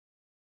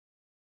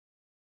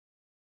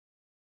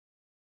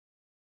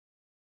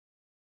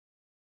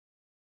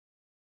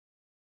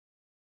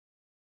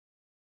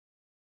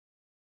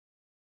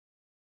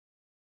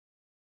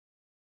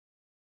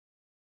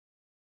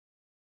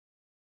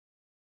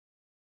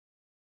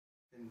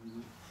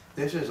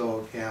This is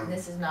Old Cam.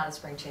 This is not a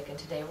spring chicken.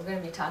 Today we're going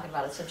to be talking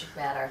about a subject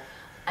matter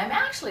I'm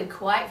actually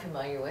quite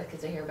familiar with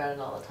because I hear about it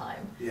all the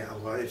time. Yeah,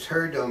 well, it's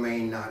her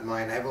domain, not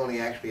mine. I've only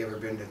actually ever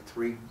been to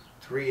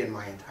three in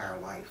my entire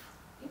life.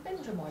 You've been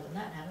to more than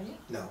that, haven't you?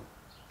 No.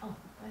 Oh,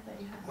 I thought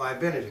you had. Well, I've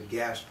been as a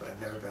guest, but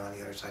I've never been on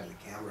the other side of the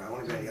camera. I've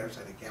only been on the other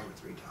side of the camera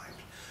 3 times.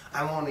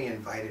 I'm only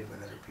invited when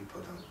other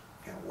people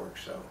can't work,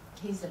 so.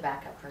 He's the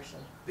backup person.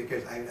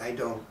 Because I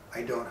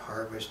don't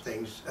harvest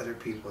things other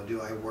people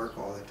do. I work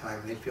all the time,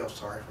 and they feel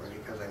sorry for me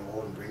because I'm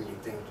old and bring me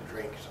things to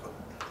drink, so,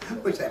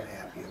 which I'm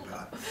happy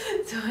about.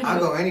 So anyway, I'll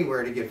go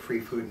anywhere to get free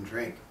food and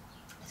drink.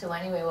 So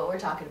anyway, what we're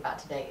talking about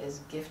today is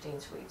gifting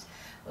suites.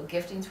 Well,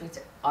 gifting suites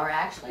are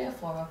actually a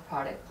form of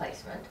product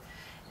placement.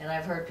 And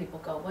I've heard people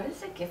go, what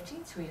is a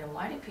gifting suite and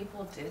why do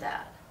people do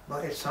that? Well,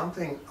 it's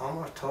something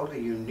almost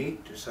totally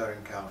unique to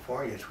Southern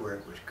California. It's where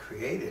it was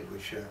created,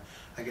 which,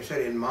 like I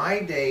said, in my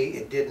day,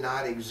 it did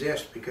not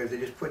exist because they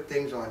just put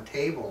things on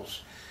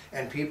tables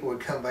and people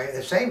would come by.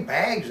 The same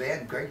bags, they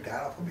had great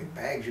god-awful big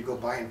bags. You go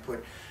by and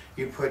put,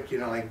 you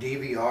know, like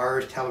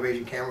DVRs,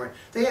 television cameras.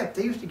 They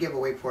used to give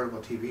away portable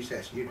TV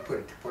sets. And you'd put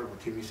a portable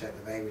TV set in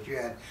the bag, but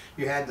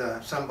you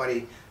had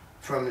somebody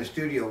from the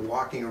studio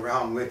walking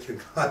around with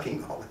you,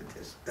 collecting all of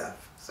this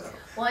stuff. So.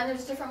 Well, and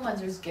there's different ones.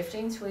 There's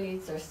gifting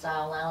suites, there's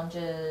style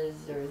lounges,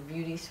 there's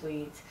beauty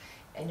suites,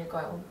 and you're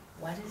going, well,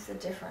 what is the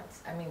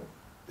difference? I mean,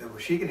 well,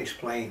 she can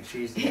explain.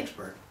 She's the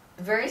expert.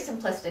 Very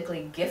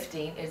simplistically,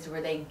 gifting is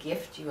where they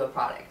gift you a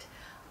product.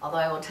 Although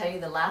I will tell you,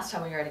 the last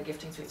time we were at a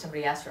gifting suite,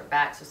 somebody asked for it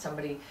back, so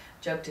somebody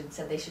joked and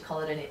said they should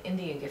call it an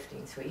Indian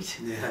gifting suite.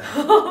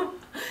 Yeah.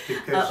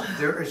 Because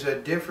there is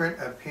a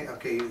different opinion.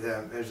 Okay,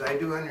 as I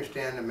do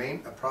understand,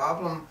 a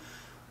problem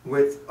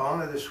with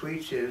all of the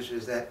suites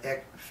is that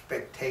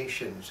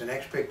expectations, and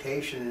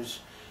expectations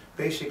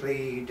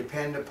basically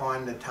depend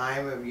upon the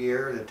time of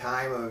year, the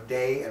time of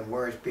day, and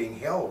where it's being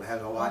held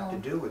has a lot to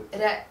do with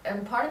it.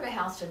 And part of it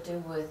has to do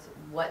with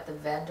what the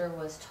vendor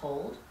was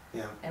told.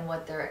 Yeah. And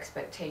what their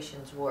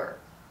expectations were,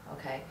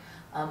 okay?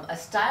 A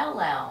style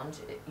lounge,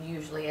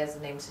 usually as the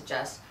name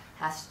suggests,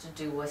 has to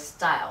do with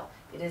style.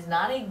 It is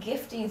not a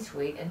gifting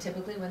suite, and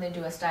typically when they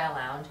do a style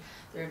lounge,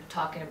 they're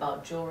talking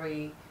about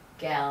jewelry,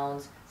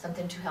 gowns,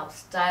 something to help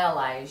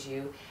stylize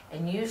you,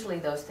 and usually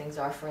those things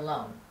are for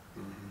loan,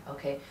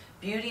 okay?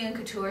 Beauty and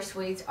couture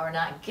suites are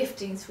not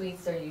gifting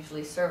suites, they're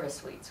usually service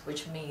suites,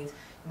 which means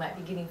you might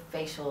be getting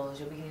facials,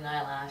 you'll be getting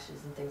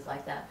eyelashes and things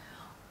like that.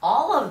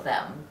 All of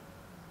them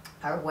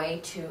are a way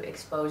to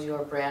expose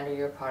your brand or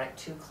your product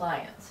to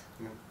clients.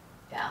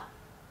 Yeah.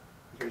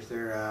 Because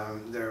they're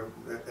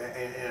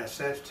in a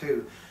sense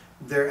too,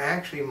 they're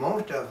actually,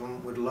 most of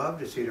them would love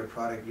to see their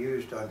product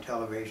used on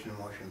television and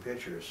motion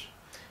pictures.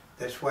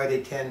 That's why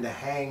they tend to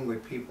hang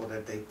with people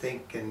that they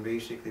think can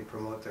basically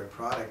promote their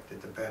product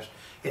at the best.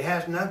 It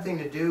has nothing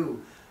to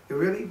do, it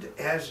really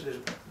has,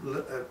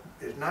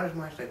 is not as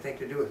much, I think,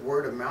 to do with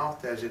word of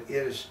mouth as it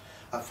is,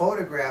 a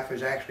photograph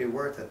is actually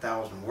worth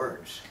 1,000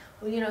 words.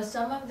 Well, you know,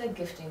 some of the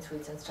gifting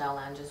suites and style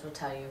lounges will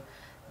tell you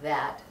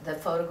that the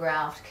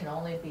photograph can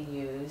only be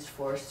used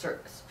for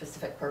certain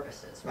specific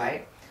purposes,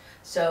 right?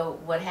 So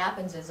what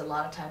happens is a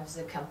lot of times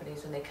the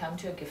companies, when they come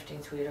to a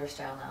gifting suite or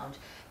style lounge,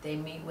 they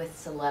meet with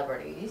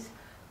celebrities,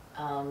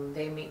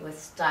 they meet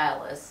with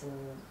stylists and,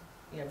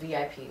 you know,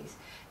 VIPs.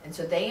 And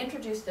so they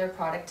introduce their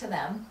product to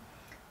them,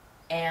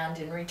 and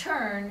in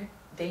return,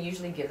 they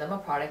usually give them a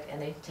product and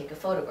they take a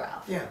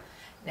photograph. Yeah.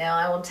 Now,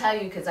 I will tell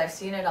you, because I've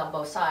seen it on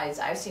both sides,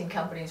 I've seen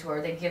companies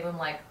where they give them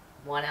like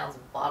 1 ounce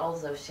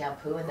bottles of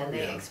shampoo and then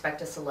they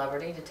expect a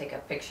celebrity to take a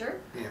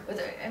picture with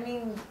it. I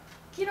mean,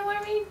 you know what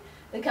I mean?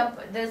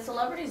 The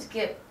celebrities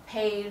get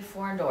paid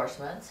for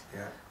endorsements,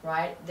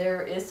 right?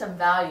 There is some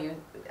value,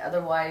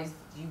 otherwise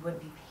you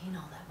wouldn't be paying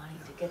all that money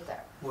to get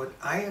there. What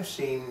I have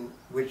seen,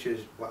 which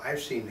is, well,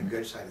 I've seen the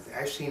good side of things.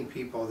 I've seen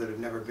people that have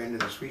never been to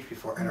the suites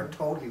before and are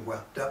totally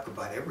wound up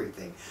about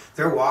everything.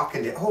 They're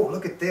walking to, oh,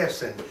 look at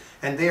this,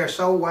 and they are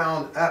so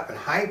wound up and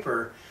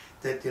hyper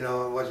that, you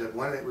know,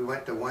 we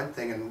went to one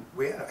thing and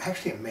we had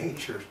actually a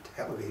major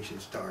television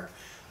star.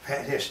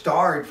 Has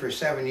starred for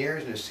 7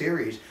 years in a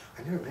series.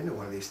 I've never been to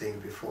one of these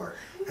things before,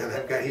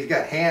 and he's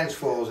got hands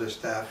full of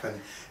stuff,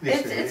 and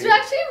it's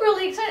actually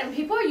really exciting.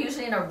 People are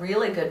usually in a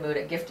really good mood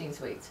at gifting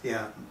suites.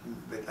 Yeah,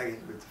 but the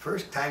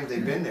first time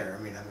they've been there,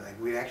 I mean, I'm like,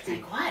 we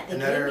actually like what? They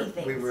gave me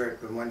things. We were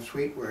at one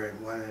suite where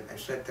I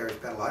sat there,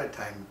 spent a lot of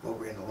time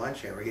over in the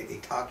lunch area,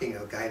 talking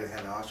to a guy who had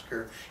an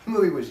Oscar. The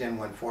movie was in,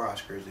 won 4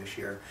 Oscars this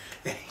year.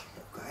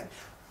 God.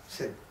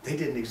 Said they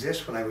didn't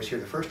exist when I was here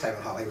the first time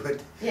in Hollywood.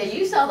 Yeah,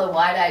 you saw the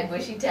wide-eyed,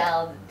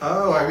 bushy-tailed.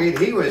 Oh, I mean,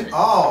 he was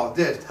all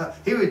this.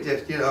 He was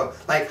just, you know,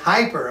 like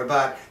hyper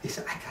about. He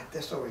said, "I got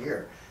this over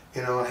here."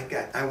 You know,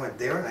 I went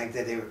there and I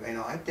did. You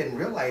know, I didn't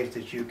realize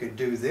that you could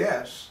do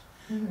this.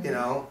 You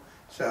know,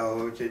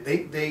 so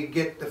they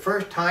get the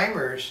first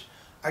timers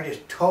are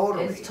just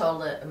totally. It's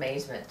total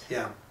amazement.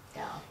 Yeah.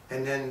 Yeah.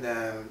 And then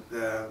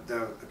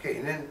okay,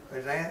 and then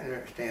as I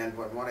understand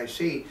what I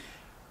see.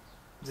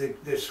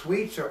 the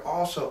suites are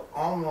also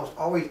almost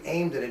always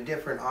aimed at a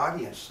different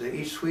audience.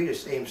 Each suite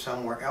is aimed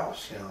somewhere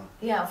else, you know.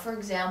 Yeah, for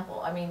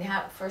example, I mean,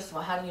 first of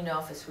all, how do you know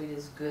if a suite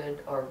is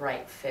good or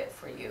right fit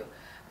for you?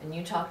 And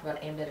you talked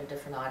about aimed at a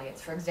different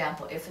audience. For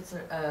example, if it's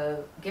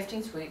a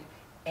gifting suite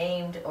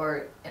aimed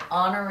or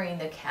honoring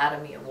the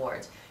Academy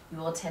Awards, you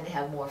will tend to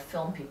have more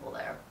film people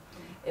there.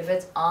 If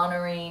it's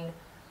honoring,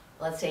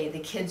 let's say, the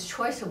Kids'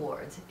 Choice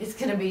Awards, it's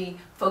going to be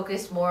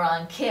focused more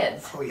on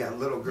kids. Oh yeah,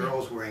 little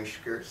girls wearing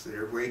skirts that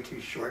are way too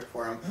short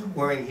for them,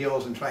 wearing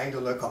heels and trying to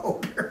look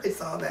older. I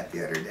saw that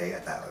the other day. I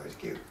thought it was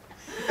cute.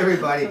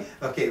 Everybody,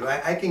 okay,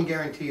 I can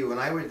guarantee you when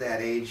I was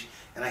that age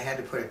and I had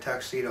to put a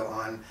tuxedo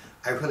on,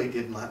 I really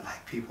did not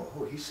like people.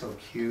 Oh, he's so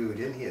cute,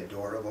 isn't he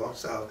adorable?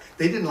 So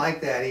they didn't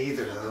like that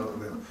either.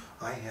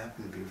 I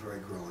happen to be very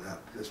grown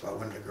up. That's what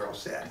one of the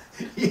girls said.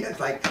 He was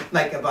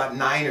like about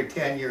 9 or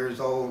 10 years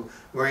old,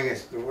 wearing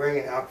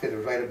an outfit that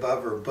was right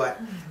above her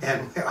butt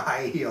and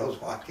high heels,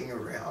 walking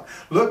around,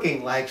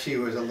 looking like she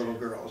was a little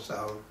girl.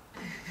 So,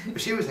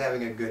 but she was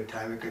having a good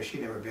time because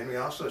she'd never been. We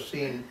also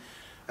seen.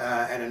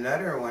 And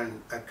another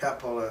one, a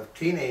couple of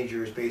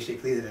teenagers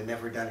basically that had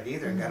never done it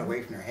either and got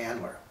away from their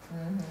handler.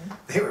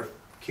 They were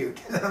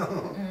cute. I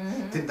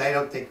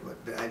don't think,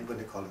 I wouldn't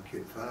have called them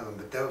cute in front of them,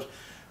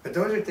 but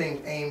those are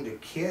things aimed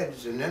at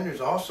kids. And then there's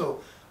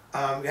also,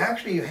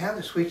 actually you have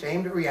the suites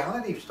aimed at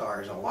reality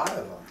stars, a lot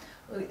of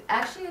them.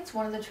 Actually, it's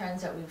one of the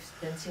trends that we've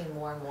been seeing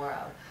more and more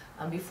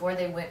of. Before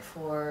they went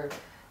for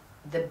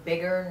the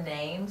bigger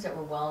names that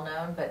were well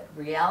known, but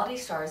reality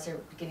stars are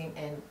getting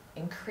an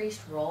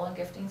increased role in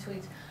gifting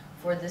suites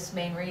for this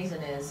main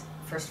reason is,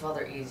 first of all,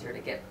 they're easier to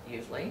get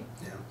usually,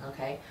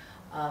 okay,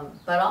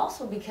 but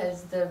also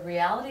because the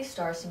reality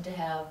stars seem to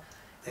have,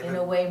 in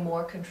a way,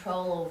 more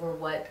control over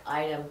what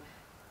item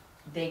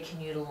they can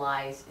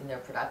utilize in their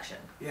production.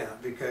 Yeah,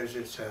 because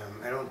it's,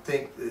 I don't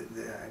think,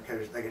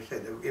 because like I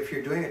said, if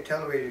you're doing a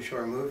television show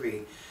or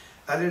movie,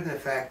 other than the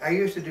fact, I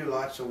used to do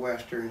lots of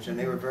westerns and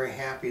they were very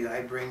happy that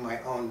I bring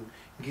my own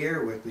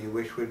gear with me,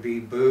 which would be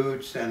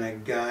boots and a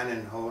gun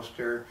and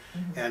holster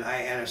and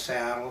a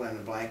saddle and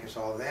the blankets,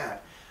 all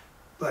that.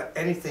 But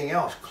anything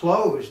else,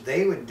 clothes,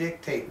 they would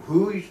dictate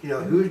whose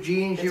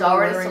jeans you were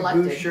wearing,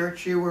 whose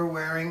shirts you were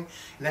wearing,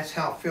 and that's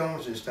how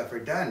films and stuff are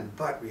done.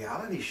 But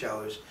reality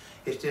shows,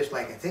 it's just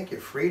like, I think you're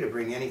free to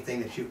bring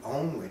anything that you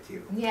own with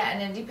you. Yeah,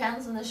 and it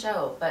depends on the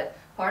show, but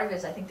part of it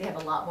is I think they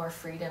have a lot more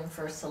freedom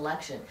for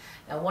selection.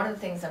 Now, one of the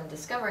things I'm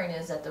discovering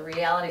is that the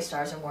reality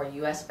stars are more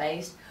U.S.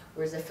 based,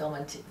 whereas the film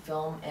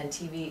and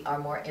TV are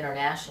more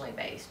internationally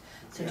based.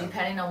 So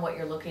depending on what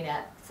you're looking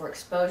at for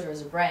exposure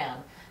as a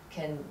brand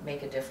can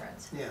make a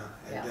difference. Yeah,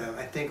 and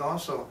I think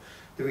also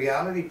the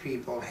reality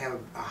people have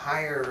a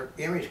higher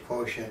image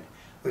quotient,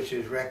 which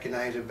is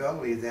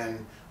recognizability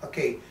than,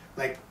 okay,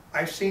 like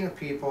I've seen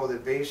people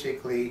that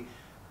basically,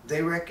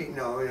 they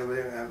recognize,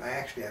 I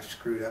actually have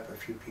screwed up a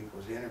few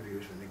people's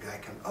interviews when the guy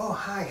comes, oh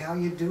hi, how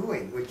you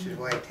doing? Which is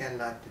why I tend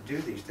not to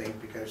do these things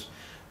because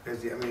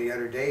the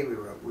other day we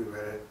were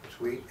at a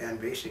suite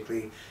and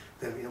basically,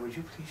 would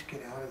you please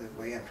get out of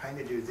the way? I'm trying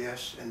to do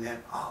this, and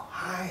then, oh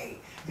hi,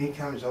 and he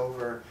comes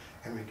over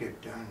and we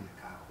get done.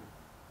 I go,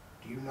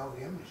 do you know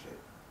him? He said,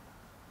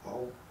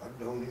 oh, I've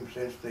known him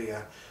since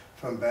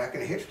from back in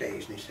the Hitch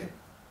days. And he said,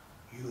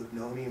 you have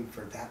known him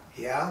for that?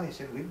 Yeah, and he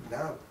said,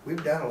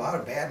 we've done a lot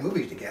of bad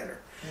movies together.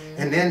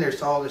 And then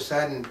there's all of a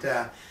sudden,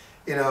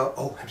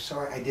 oh, I'm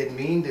sorry, I didn't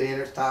mean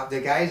to stop.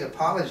 The guy's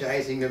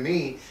apologizing to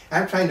me.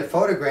 I'm trying to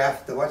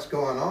photograph what's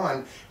going on.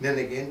 And then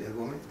again, the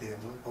woman,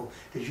 oh,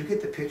 did you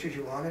get the pictures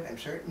you wanted? I'm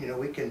certain,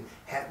 we can,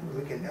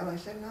 no, I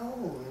said,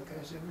 no,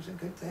 because it was a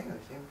good thing.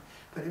 I said,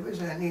 but it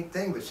was a neat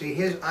thing. But see,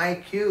 his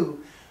IQ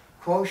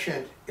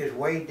quotient is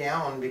way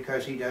down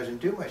because he doesn't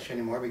do much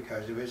anymore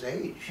because of his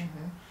age.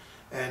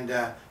 And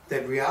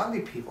that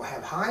reality people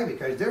have high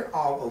because they're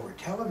all over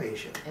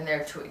television. And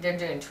they're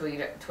doing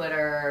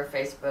Twitter,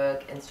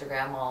 Facebook,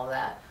 Instagram, all of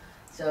that.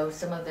 So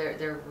some of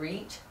their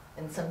reach,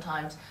 and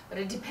sometimes, but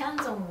it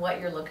depends on what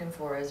you're looking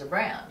for as a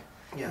brand.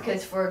 Yeah.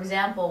 Because for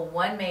example,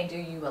 one may do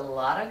you a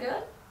lot of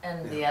good,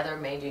 and the other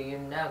may do you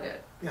no good.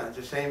 Yeah, it's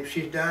the same.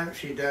 She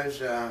does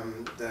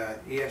the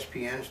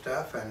ESPN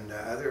stuff and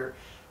other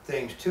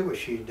things too, what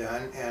she's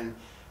done, and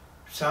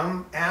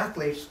some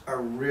athletes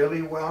are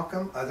really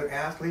welcome, other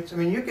athletes, I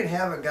mean, you can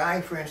have a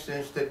guy, for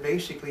instance, that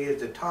basically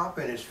is the top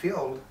in his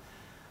field,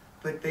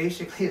 but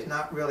basically is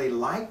not really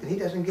liked, and he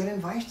doesn't get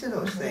invited to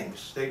those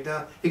things. It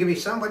could be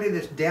somebody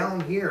that's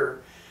down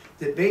here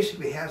that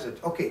basically has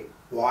okay,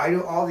 why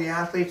do all the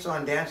athletes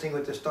on Dancing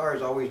with the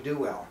Stars always do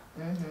well?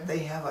 They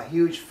have a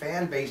huge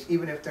fan base,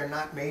 even if they're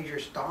not major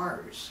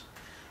stars.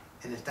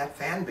 And it's that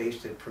fan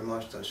base that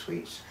promotes those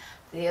suites.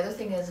 The other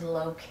thing is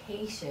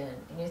location,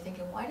 and you're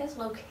thinking, why does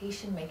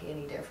location make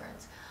any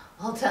difference?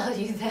 I'll tell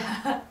you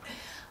that.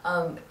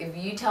 If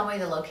you tell me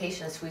the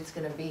location a suite's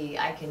going to be,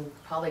 I can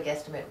probably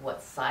guesstimate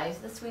what size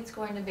the suite's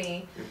going to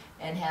be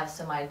and have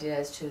some idea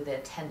as to the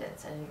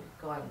attendance. And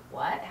you're going,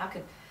 what? How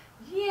could,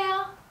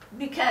 yeah,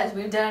 Because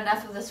we've done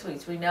enough of the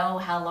suites. We know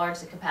how large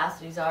the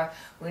capacities are.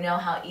 We know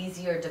how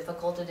easy or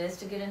difficult it is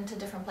to get into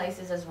different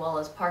places, as well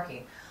as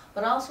parking.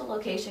 But also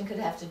location could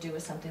have to do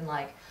with something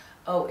like,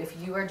 oh, if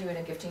you are doing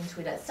a gifting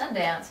suite at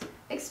Sundance,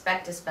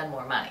 expect to spend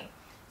more money.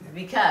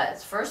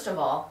 Because, first of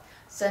all,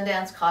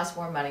 Sundance costs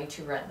more money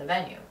to rent the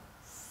venue.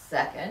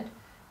 Second,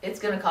 it's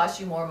going to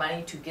cost you more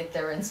money to get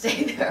there and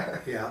stay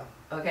there. Yeah.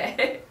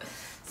 Okay?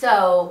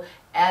 So,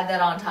 add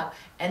that on top.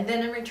 And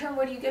then in return,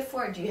 what do you get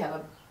for it? Do you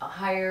have a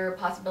higher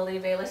possibility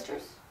of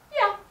A-listers?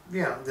 Yeah.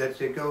 Yeah,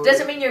 that's it goes.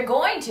 Doesn't mean you're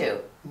going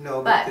to.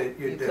 No, but but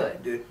you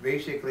could.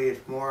 Basically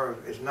it's more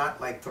of, it's not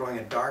like throwing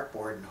a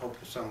dartboard and hope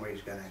that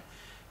somebody's gonna,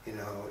 you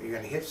know, you're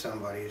gonna hit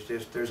somebody. It's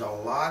just, there's a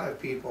lot of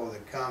people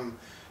that come.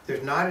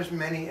 There's not as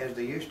many as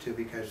they used to,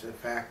 because the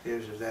fact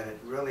is that it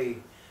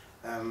really,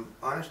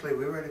 honestly,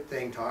 we were at a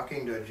thing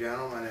talking to a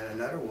gentleman and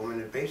another woman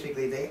that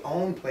basically they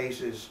own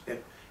places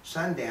at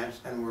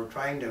Sundance and were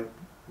trying to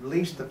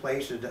lease the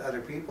places to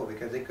other people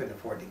because they couldn't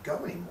afford to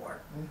go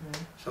anymore.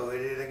 Mm-hmm. So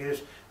it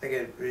is,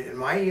 in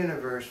my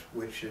universe,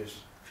 which is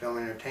film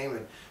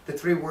entertainment, the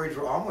three words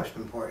were almost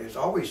important. It's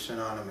always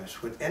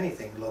synonymous with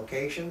anything: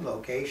 location,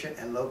 location,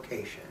 and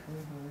location.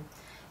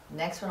 Mm-hmm.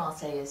 Next one I'll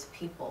say is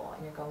people.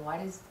 And you're going,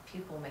 why does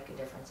people make a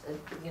difference?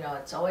 You know,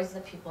 it's always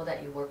the people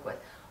that you work with.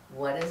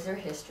 What has their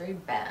history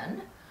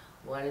been?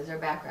 What is their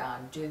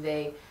background? Do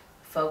they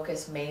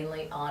focus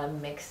mainly on a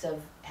mix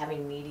of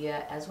having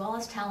media as well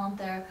as talent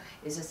there?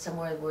 Is it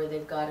somewhere where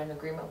they've got an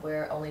agreement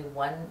where only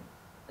one,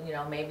 you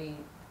know, maybe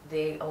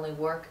they only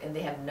work and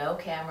they have no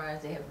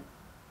cameras, they have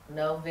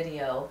no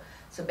video,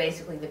 so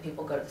basically the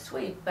people go to the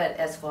suite, but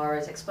as far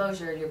as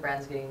exposure, your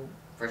brand's getting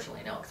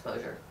virtually no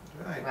exposure,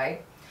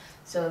 right?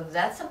 So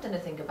that's something to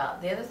think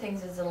about. The other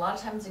things is a lot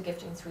of times the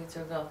gifting suites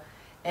are go,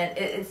 and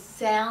it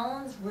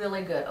sounds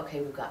really good.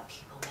 Okay, we've got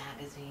People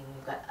Magazine,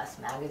 we've got Us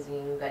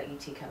Magazine, we've got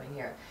ET coming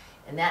here.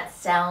 And that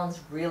sounds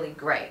really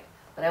great.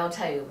 But I will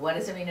tell you, what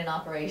does it mean in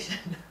operation?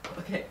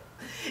 Okay,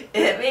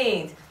 it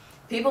means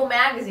People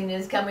Magazine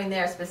is coming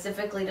there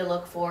specifically to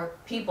look for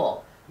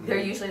people. Mm-hmm. They're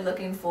usually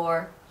looking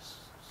for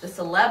the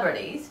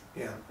celebrities,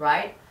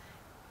 right?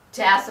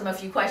 To ask them a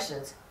few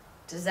questions.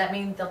 Does that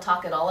mean they'll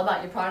talk at all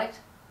about your product?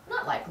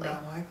 Not likely.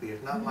 Not likely.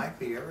 It's not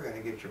likely you're ever going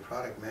to get your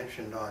product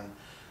mentioned on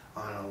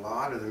a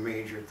lot of the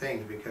major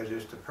things, because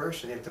it's the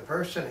person. If the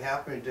person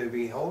happens to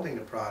be holding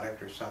the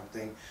product or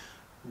something,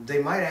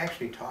 they might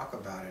actually talk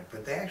about it,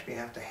 but they actually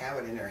have to have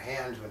it in their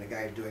hands when the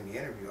guy's doing the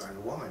interview, or the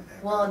woman.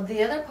 Well,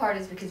 the other part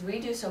is because we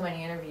do so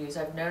many interviews,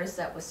 I've noticed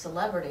that with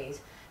celebrities,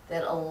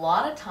 that a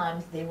lot of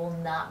times they will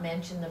not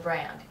mention the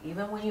brand.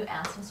 Even when you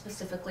ask them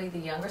specifically, the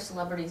younger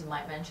celebrities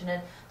might mention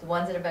it. The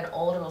ones that have been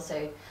older will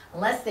say,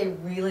 unless they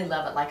really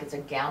love it, like it's a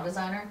gown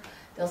designer,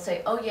 they'll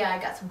say, oh yeah,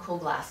 I got some cool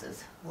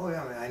glasses. Oh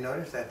yeah, I mean, I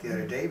noticed that the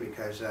other day,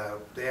 because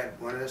they had,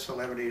 one of the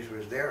celebrities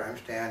was there, I'm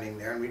standing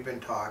there, and we'd been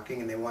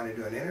talking, and they wanted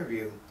to do an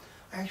interview.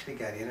 I actually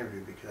got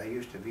interviewed because I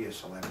used to be a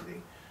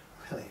celebrity.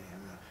 Really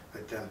am not.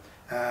 But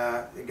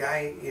the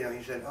guy, you know,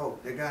 he said, oh,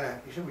 they're gonna,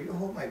 he said, will you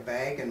hold my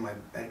bag and my,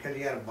 because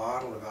he had a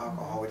bottle of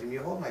alcohol with him,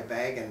 you hold my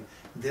bag and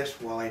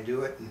this while I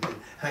do it? And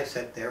I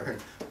sat there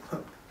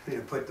and you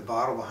know, put the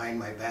bottle behind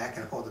my back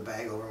and hold the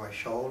bag over my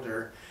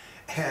shoulder.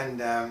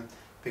 And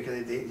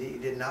because he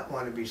did not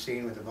want to be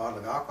seen with a bottle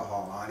of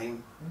alcohol on him.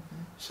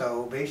 Mm-hmm.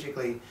 So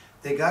basically,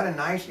 they got a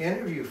nice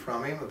interview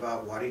from him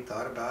about what he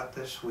thought about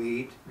the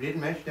suite. He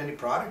didn't mention any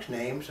products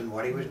names and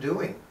what he was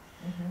doing.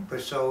 Mm-hmm.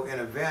 But so an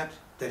event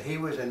that he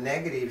was a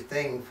negative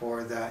thing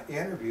for the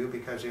interview,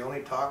 because he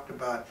only talked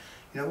about,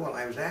 you know, well,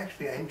 I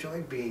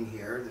enjoyed being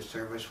here, the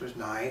service was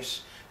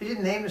nice. He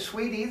didn't name the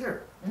suite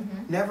either.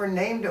 Mm-hmm. Never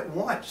named it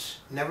once.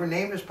 Never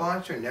named a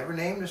sponsor, never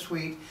named the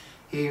suite.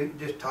 He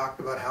just talked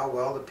about how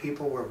well the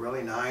people were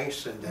really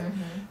nice, and that,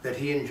 that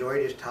he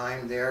enjoyed his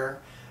time there,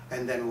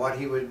 and then what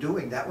he was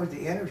doing. That was the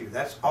interview.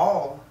 That's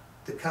all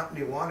the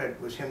company wanted,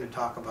 was him to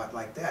talk about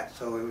like that.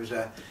 So it was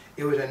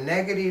a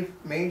negative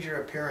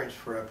major appearance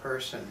for a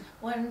person.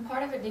 Well, and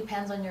part of it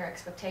depends on your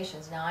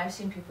expectations. Now, I've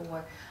seen people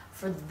where,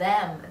 for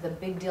them, the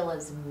big deal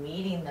is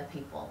meeting the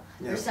people.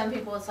 Yeah. There's some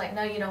people, it's like,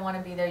 no, you don't want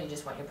to be there, you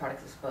just want your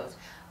product exposed.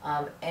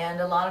 And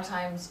a lot of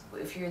times,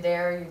 if you're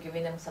there, you're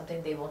giving them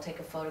something, they will take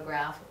a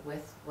photograph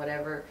with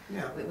whatever,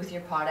 with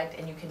your product,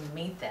 and you can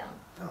meet them.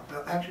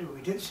 No, actually,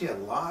 we did see a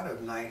lot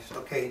of nice,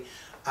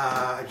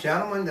 a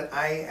gentleman that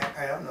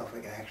I don't know if I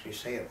can actually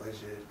say it,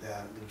 was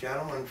the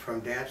gentleman from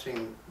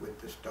Dancing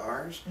with the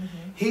Stars.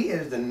 Mm-hmm. He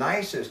is the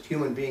nicest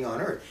human being on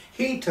earth.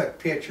 He took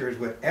pictures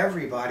with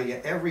everybody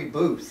at every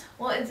booth.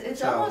 Well,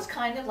 it's almost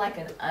kind of like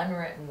an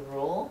unwritten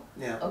rule,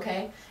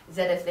 okay? Is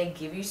that if they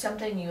give you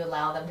something, you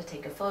allow them to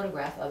take a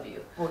photograph of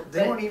you. Well,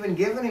 they weren't even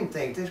giving him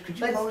things. Could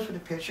you pose for the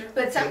picture?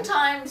 But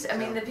sometimes, I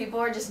mean, the people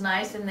are just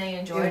nice and they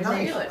enjoy it and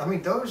they do it. I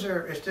mean,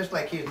 it's just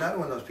like he's not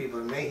one of those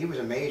people, he was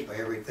amazed by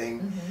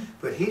everything.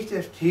 But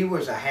he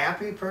was a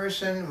happy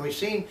person. We've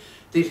seen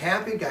these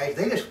happy guys,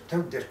 they're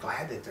just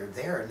glad that they're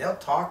there, and they'll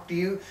talk to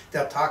you.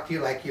 They'll talk to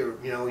you like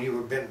you've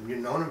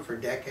known them for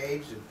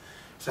decades. And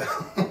so,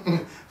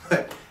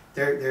 but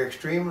They're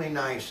extremely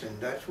nice,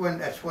 and that's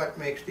what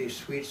makes these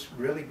suites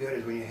really good,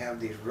 is when you have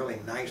these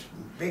really nice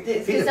big.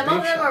 Because some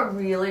of them are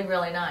really,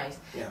 really nice.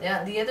 Yeah.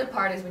 Now, the other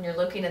part is when you're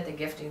looking at the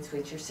gifting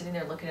suites, you're sitting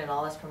there looking at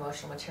all this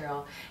promotional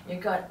material, and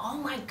you're going, oh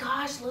my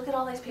gosh, look at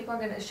all these people are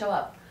going to show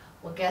up.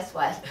 Well, guess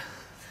what?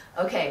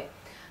 Okay,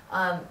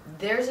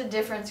 there's a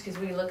difference, because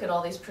we look at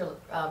all these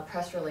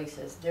press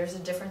releases. There's a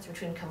difference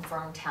between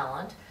confirmed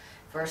talent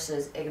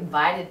versus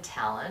invited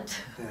talent.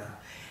 Yeah.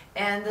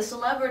 And the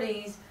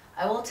celebrities,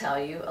 I will tell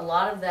you, a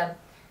lot of them,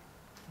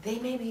 they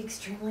may be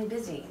extremely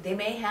busy. They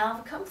may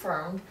have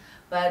confirmed,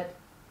 but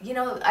you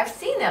know, I've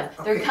seen them.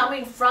 They're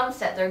coming from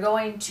set. They're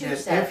going to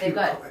set. They've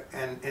got.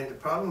 And the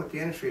problem with the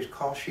industry is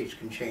call sheets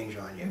can change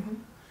on you, Mm-hmm.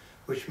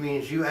 which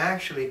means you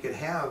actually could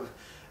have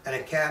an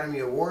Academy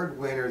Award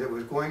winner that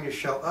was going to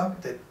show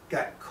up that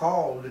got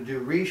called to do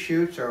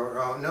reshoots, or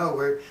oh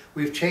no,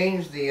 we've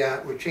changed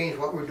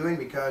what we're doing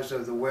because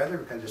of the weather,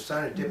 because the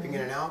sun is dipping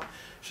in and out.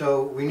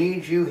 So we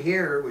need you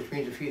here, which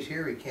means if he's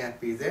here, he can't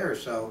be there.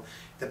 So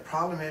the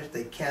problem is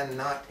they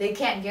cannot. They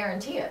can't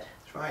guarantee it.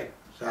 That's right.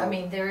 So I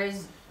mean, there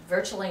is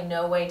virtually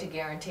no way to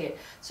guarantee it.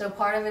 So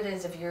part of it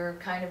is, if you're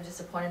kind of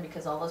disappointed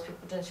because all those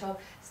people didn't show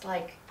up, it's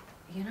like,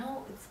 you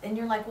know, and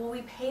you're like, well,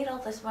 we paid all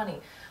this money.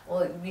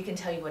 Well, we can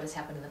tell you what has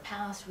happened in the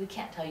past. We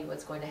can't tell you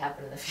what's going to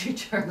happen in the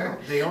future. No,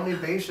 they only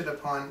base it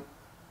upon,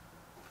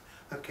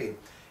 okay,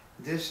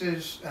 this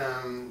is,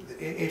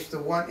 it's the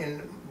one in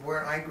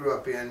where I grew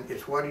up in,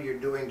 it's what are you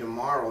doing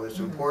tomorrow that's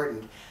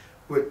important.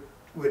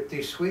 With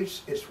these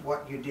suites, it's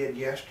what you did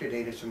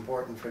yesterday that's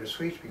important for the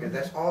suites, because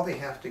that's all they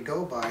have to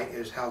go by,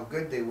 is how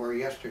good they were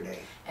yesterday.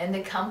 And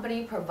the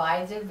company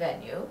provides a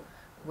venue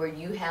where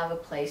you have a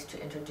place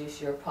to introduce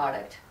your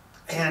product.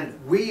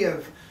 And we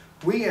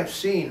have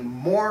seen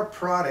more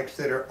products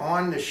that are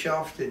on the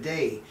shelf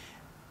today,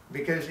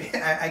 because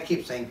I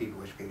keep saying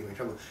people, which can give me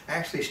trouble.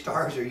 Actually,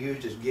 stars are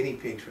used as guinea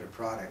pigs for the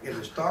product. If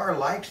the star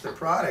likes the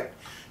product,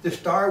 the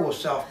star will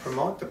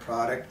self-promote the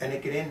product, and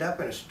it could end up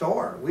in a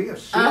store. We have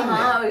seen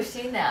that. We've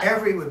seen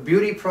that. With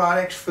beauty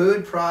products,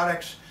 food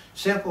products,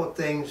 simple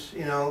things,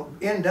 you know,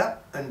 end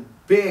up in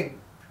big,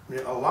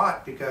 a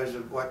lot, because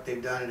of what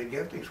they've done in a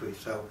gifting suite.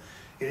 So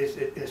it is,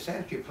 in a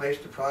sense, you place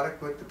the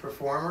product with the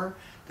performer,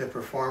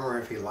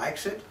 if he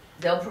likes it,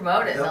 they'll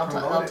promote it. They'll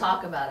promote it.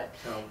 talk about it.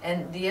 So.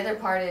 And the other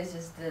part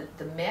is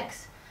the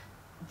mix.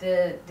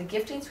 The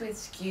gifting suites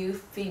skew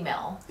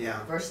female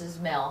versus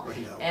male.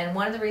 And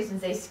one of the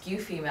reasons they skew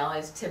female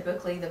is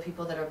typically the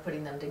people that are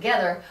putting them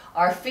together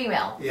are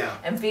female. Yeah.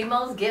 And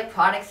females get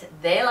products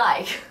they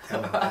like.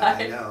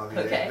 I know. I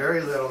mean, there's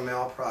very little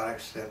male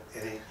products that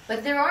any.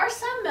 But there are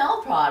some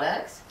male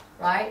products,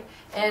 right?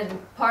 And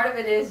part of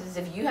it is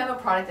if you have a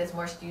product that's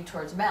more skewed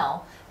towards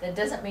male, that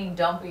doesn't mean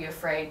don't be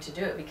afraid to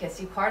do it, because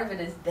see, part of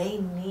it is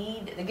the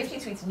gifting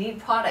suites need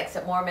products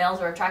that more males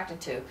are attracted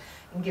to,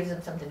 and gives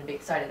them something to be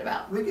excited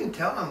about. We can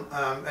tell them,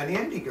 an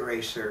Indy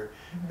racer,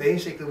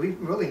 basically,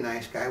 really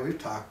nice guy, we've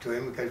talked to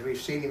him because we've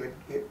seen him,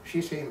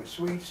 she's seen him at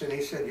Suites, and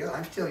he said, yeah,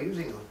 I'm still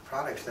using those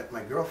products that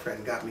my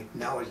girlfriend got me,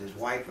 now as his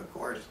wife, of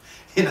course.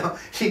 You know,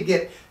 she'd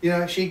get,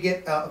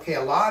 okay,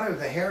 a lot of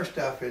the hair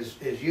stuff is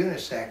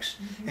unisex,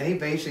 and he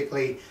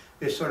basically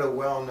is sort of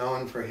well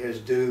known for his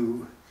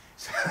do.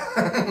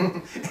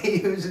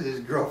 He uses his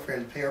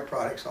girlfriend's hair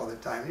products all the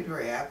time. He's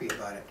very happy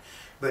about it.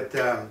 But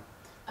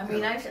I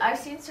mean, I've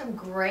seen some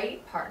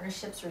great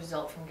partnerships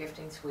result from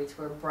gifting suites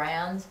where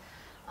brands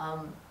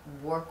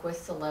work with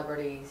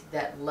celebrities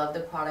that love the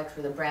products,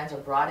 where the brands are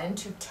brought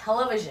into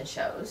television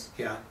shows,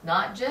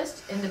 not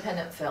just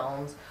independent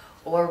films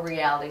or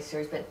reality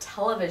series, but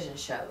television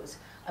shows,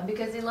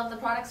 because they love the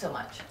product so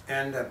much.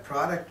 And the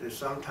product is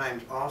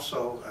sometimes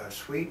also,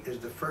 suite is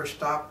the first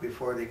stop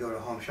before they go to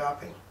home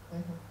shopping.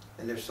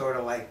 And they're sort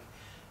of like,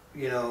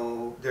 you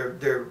know,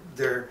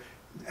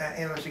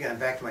 and once again,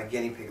 back to my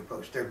guinea pig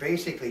approach, they're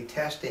basically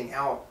testing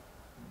out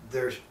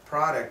their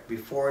product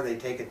before they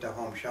take it to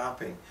home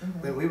shopping.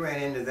 When we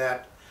ran into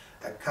that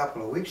a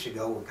couple of weeks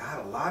ago,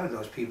 God, a lot of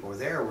those people were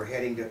there. We're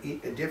heading to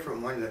eat a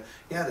different one.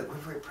 That we're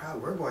very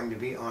proud. We're going to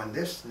be on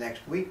this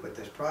next week with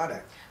this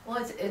product. Well,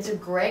 it's a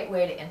great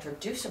way to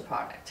introduce a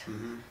product.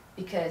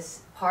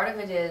 Because part of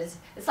it is,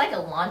 it's like a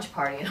launch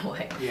party in a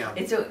way.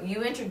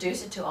 You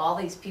introduce it to all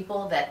these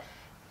people that,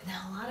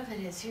 now a lot of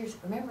it is,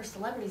 remember,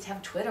 celebrities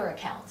have Twitter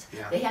accounts.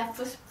 They have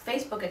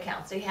Facebook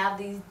accounts. They have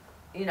these,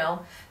 you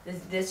know,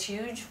 this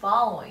huge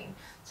following.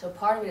 So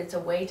part of it, it's a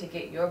way to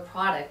get your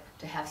product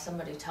to have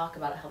somebody talk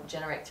about it, help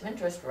generate some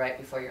interest right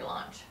before your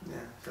launch.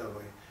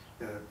 So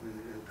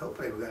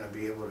hopefully we're going to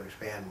be able to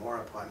expand more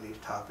upon these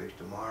topics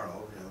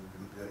tomorrow.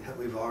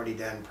 We've already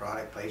done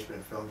product placement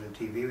in films and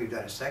TV. We've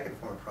done a second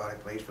form of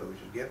product placement, which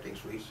is gifting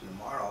suites, and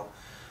tomorrow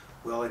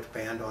we'll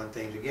expand on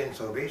things again.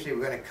 So basically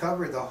we're going to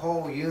cover the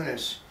whole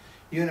universe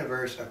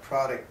of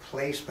product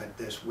placement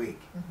this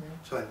week.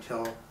 So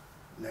until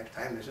next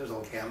time, this is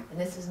Old Kim. And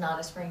this is Not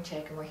a Spring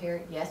Chick, and we're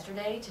here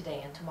yesterday,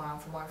 today, and tomorrow.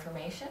 For more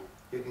information,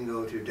 you can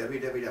go to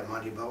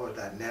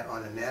www.montebubbles.net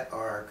on the net,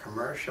 or our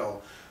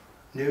commercial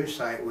news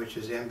site, which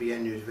is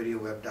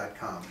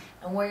mbnnewsvideoweb.com.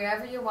 And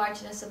wherever you're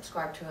watching us,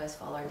 subscribe to us,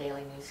 follow our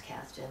daily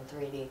newscast in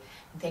 3D.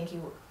 And thank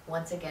you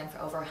once again for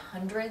over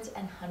hundreds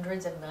and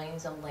hundreds of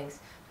millions of links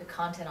to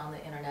content on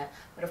the internet.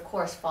 But of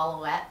course,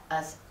 follow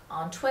us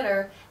on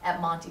Twitter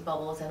at Monty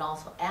Bubbles and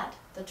also at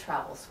The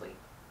Travel Suite.